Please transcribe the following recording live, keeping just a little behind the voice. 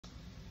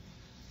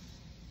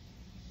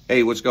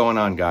Hey, what's going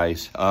on,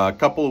 guys? A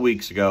couple of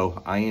weeks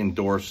ago, I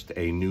endorsed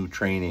a new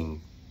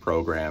training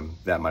program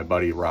that my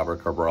buddy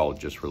Robert Cabral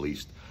just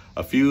released.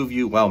 A few of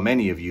you, well,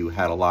 many of you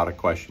had a lot of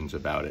questions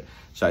about it.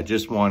 So I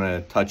just want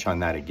to touch on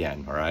that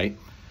again, all right?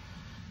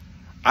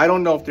 I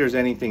don't know if there's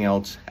anything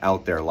else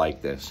out there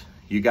like this.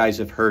 You guys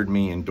have heard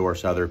me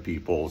endorse other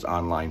people's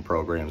online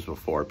programs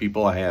before,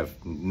 people I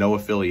have no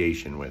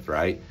affiliation with,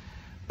 right?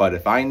 But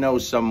if I know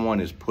someone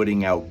is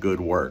putting out good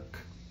work,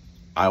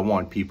 I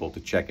want people to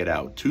check it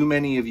out. Too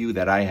many of you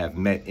that I have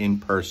met in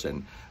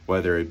person,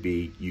 whether it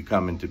be you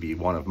coming to be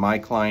one of my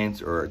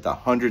clients or the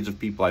hundreds of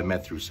people I've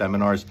met through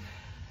seminars,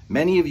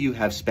 many of you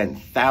have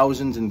spent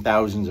thousands and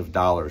thousands of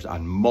dollars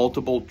on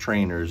multiple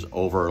trainers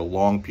over a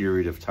long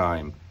period of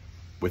time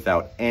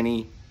without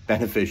any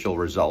beneficial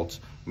results.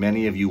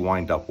 Many of you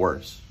wind up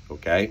worse,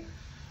 okay?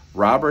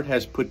 Robert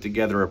has put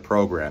together a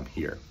program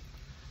here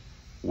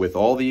with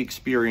all the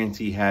experience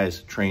he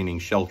has training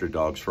shelter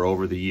dogs for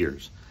over the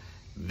years.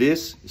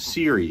 This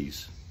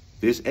series,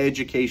 this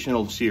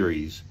educational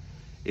series,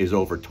 is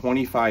over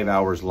 25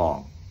 hours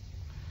long.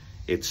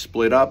 It's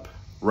split up.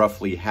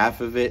 Roughly half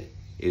of it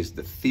is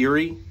the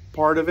theory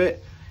part of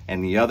it,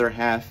 and the other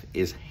half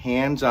is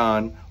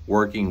hands-on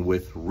working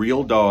with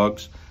real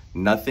dogs,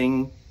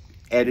 nothing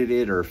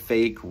edited or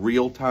fake,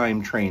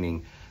 real-time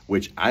training,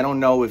 which I don't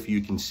know if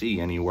you can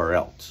see anywhere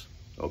else,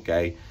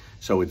 okay?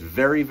 So it's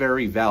very,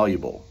 very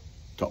valuable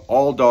to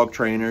all dog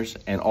trainers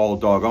and all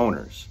dog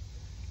owners.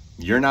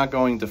 You're not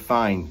going to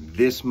find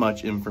this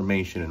much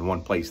information in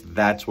one place.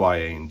 That's why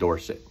I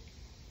endorse it,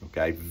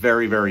 okay?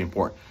 Very, very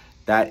important.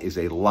 That is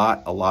a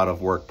lot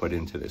of work put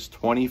into this,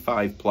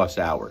 25 plus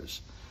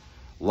hours.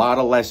 A lot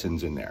of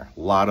lessons in there, a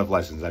lot of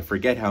lessons. I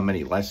forget how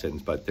many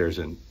lessons, but there's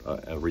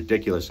a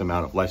ridiculous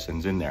amount of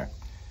lessons in there.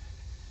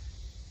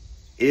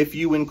 If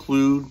you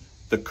include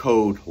the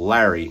code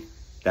Larry,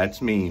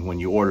 that's me, when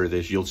you order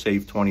this, you'll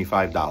save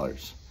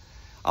 $25.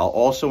 I'll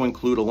also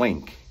include a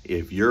link.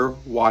 If you're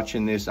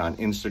watching this on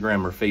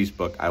Instagram or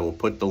Facebook, I will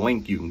put the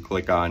link you can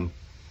click on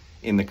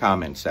in the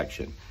comments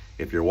section.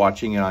 If you're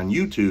watching it on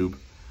YouTube,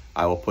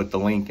 I will put the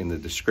link in the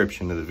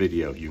description of the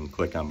video you can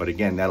click on. But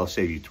again, that'll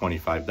save you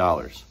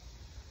 $25.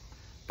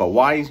 But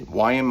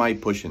why am I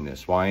pushing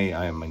this? Why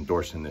I am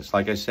endorsing this?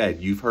 Like I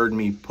said, you've heard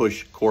me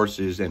push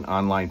courses and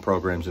online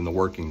programs in the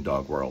working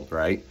dog world,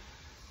 right?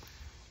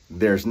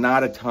 There's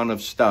not a ton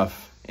of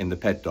stuff in the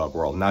pet dog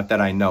world, not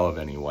that I know of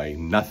anyway.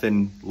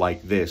 Nothing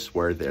like this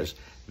where there's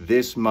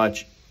this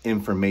much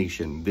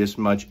information, this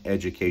much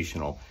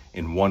educational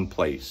in one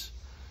place.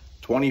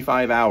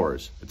 25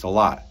 hours, it's a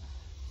lot.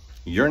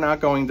 You're not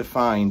going to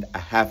find a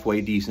halfway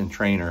decent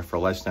trainer for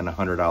less than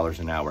 $100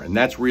 an hour. And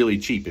that's really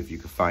cheap if you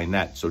could find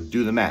that. So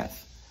do the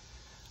math.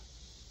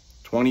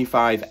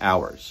 25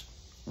 hours,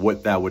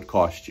 what that would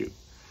cost you,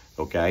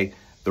 okay?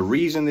 The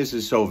reason this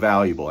is so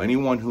valuable,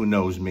 anyone who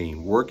knows me,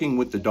 working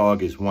with the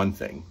dog is one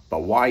thing,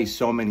 but why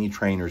so many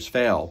trainers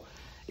fail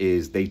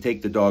is they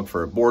take the dog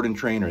for a board and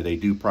train or they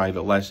do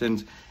private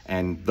lessons,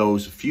 and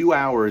those few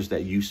hours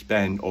that you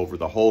spend over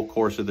the whole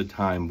course of the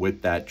time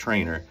with that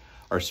trainer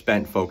are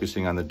spent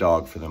focusing on the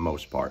dog for the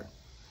most part.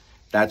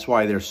 That's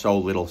why there's so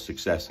little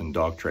success in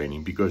dog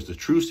training, because the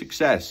true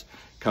success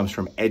comes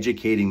from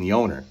educating the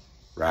owner,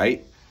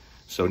 right?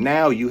 So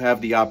now you have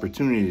the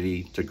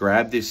opportunity to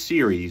grab this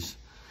series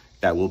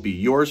that will be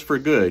yours for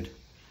good,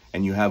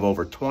 and you have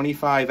over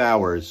 25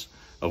 hours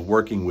of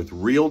working with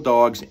real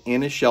dogs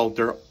in a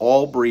shelter,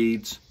 all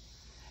breeds.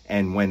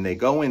 And when they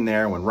go in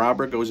there, when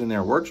Robert goes in there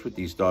and works with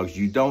these dogs,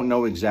 you don't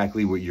know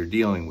exactly what you're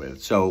dealing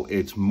with. So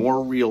it's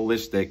more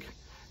realistic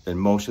than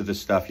most of the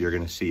stuff you're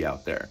gonna see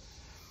out there.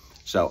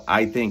 So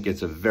I think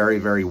it's a very,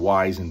 very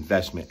wise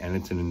investment, and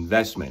it's an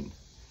investment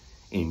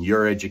in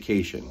your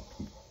education.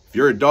 If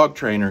you're a dog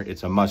trainer,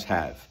 it's a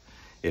must-have.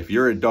 If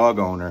you're a dog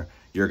owner,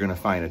 you're gonna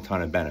find a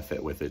ton of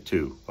benefit with it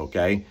too,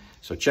 okay?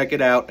 So check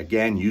it out.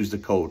 Again, use the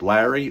code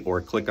Larry or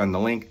click on the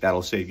link.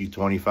 That'll save you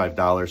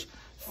 $25.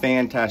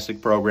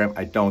 Fantastic program.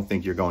 I don't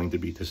think you're going to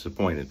be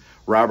disappointed.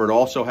 Robert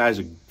also has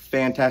a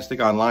fantastic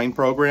online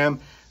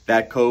program.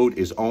 That code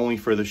is only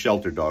for the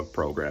shelter dog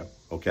program,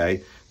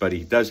 okay? But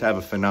he does have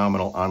a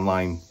phenomenal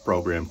online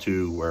program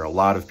too, where a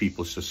lot of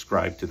people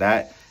subscribe to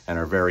that and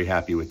are very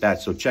happy with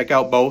that. So check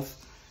out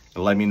both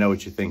and let me know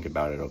what you think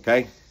about it,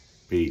 okay?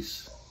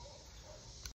 Peace.